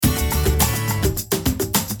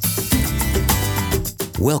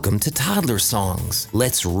Welcome to Toddler Songs.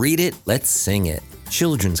 Let's read it, let's sing it.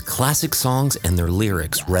 Children's classic songs and their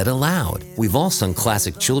lyrics read aloud. We've all sung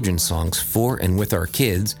classic children's songs for and with our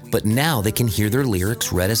kids, but now they can hear their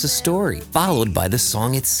lyrics read as a story, followed by the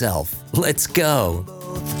song itself. Let's go.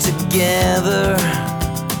 Together,